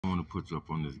want to put you up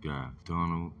on this guy,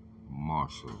 Donald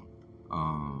Marshall.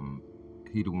 Um,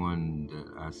 he the one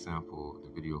that I sampled the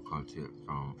video content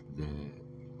from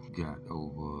that got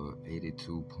over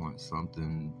 82 point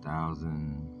something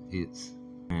thousand hits.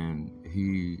 And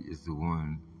he is the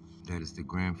one that is the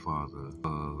grandfather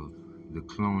of the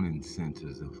cloning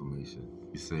center's information.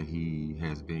 He said he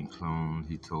has been cloned.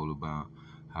 He told about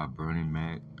how Bernie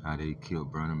Mac, how they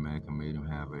killed Bernie Mac and made him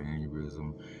have an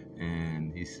aneurysm.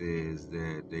 And he says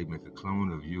that they make a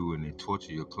clone of you and they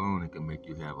torture your clone and can make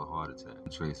you have a heart attack.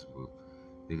 Untraceable.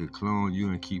 They could clone you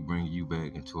and keep bringing you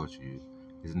back and torture you.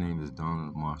 His name is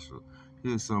Donald Marshall.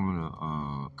 Here's some of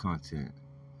the content,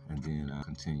 and then I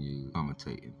continue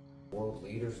commentating. World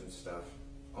leaders and stuff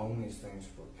own these things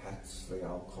for pets. They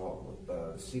all call it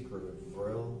the secret of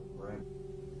Vril, right?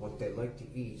 What they like to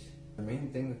eat. The main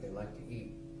thing that they like to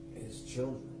eat is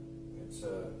children.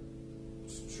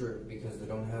 It's true because they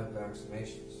don't have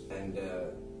vaccinations. And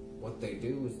what they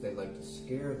do is they like to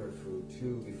scare their food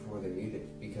too before they eat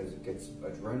it because it gets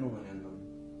adrenaline in them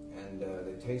and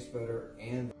they taste better.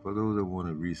 And for those that want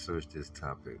to research this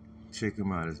topic, check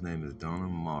him out. His name is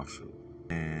Donald Marshall,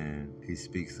 and he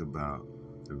speaks about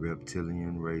the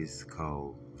reptilian race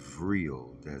called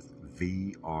Vril. That's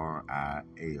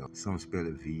V-R-I-L. Some spell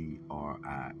it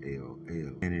V-R-I-L-L.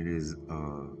 And it is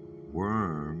a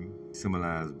worm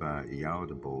symbolized by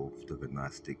Yaldabaoth, the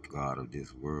Gnostic god of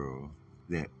this world,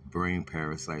 that bring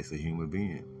parasites a human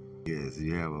being. Yes,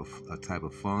 you have a type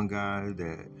of fungi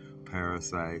that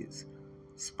parasites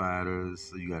spiders.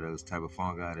 So you got those type of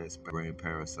fungi that bring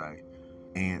parasite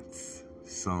ants,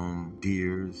 some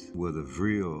deers, where the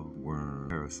Vril worm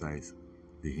parasites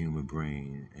the human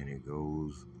brain, and it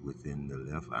goes within the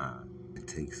left eye and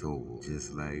takes over,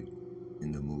 just like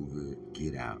in the movie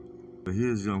Get Out. But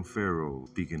here's young Pharaoh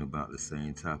speaking about the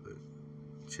same topic.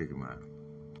 Check him out.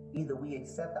 Either we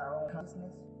accept our own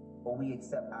consciousness or we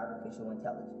accept artificial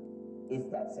intelligence. It's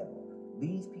that simple.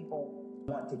 These people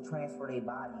want to transfer their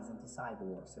bodies into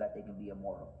cyborgs so that they can be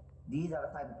immortal. These are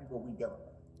the type of people we deal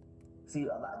with. See,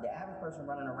 the average person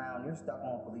running around, you're stuck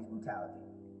on police brutality.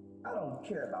 I don't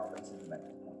care about racism at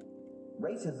this point.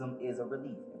 Racism is a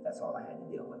relief, if that's all I had to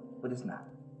deal with, but it's not.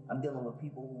 I'm dealing with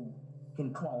people who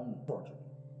can clone me, torture me,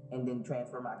 and then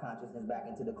transfer my consciousness back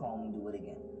into the clone and do it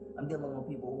again. I'm dealing with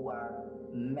people who are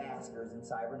masters in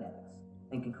cybernetics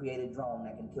and can create a drone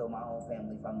that can kill my own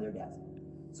family from their desk.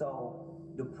 So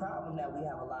the problem that we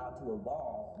have allowed to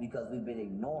evolve because we've been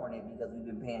ignoring it, because we've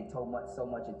been paying so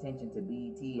much attention to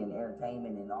BET and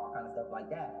entertainment and all kind of stuff like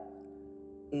that,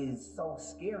 is so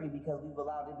scary because we've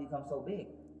allowed it to become so big.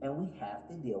 And we have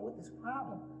to deal with this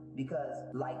problem because,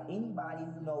 like anybody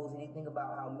who knows anything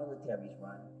about how militaries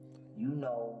run, you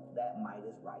know that might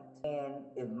is right. And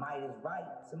if might is right,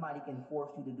 somebody can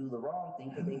force you to do the wrong thing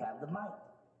because they have the might.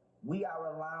 We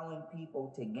are allowing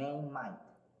people to gain might,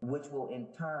 which will in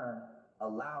turn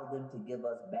allow them to give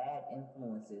us bad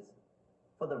influences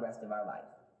for the rest of our life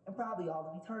and probably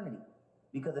all of eternity.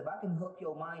 Because if I can hook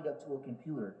your mind up to a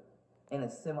computer and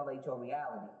assimilate your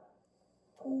reality,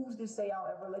 who's to say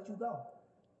I'll ever let you go?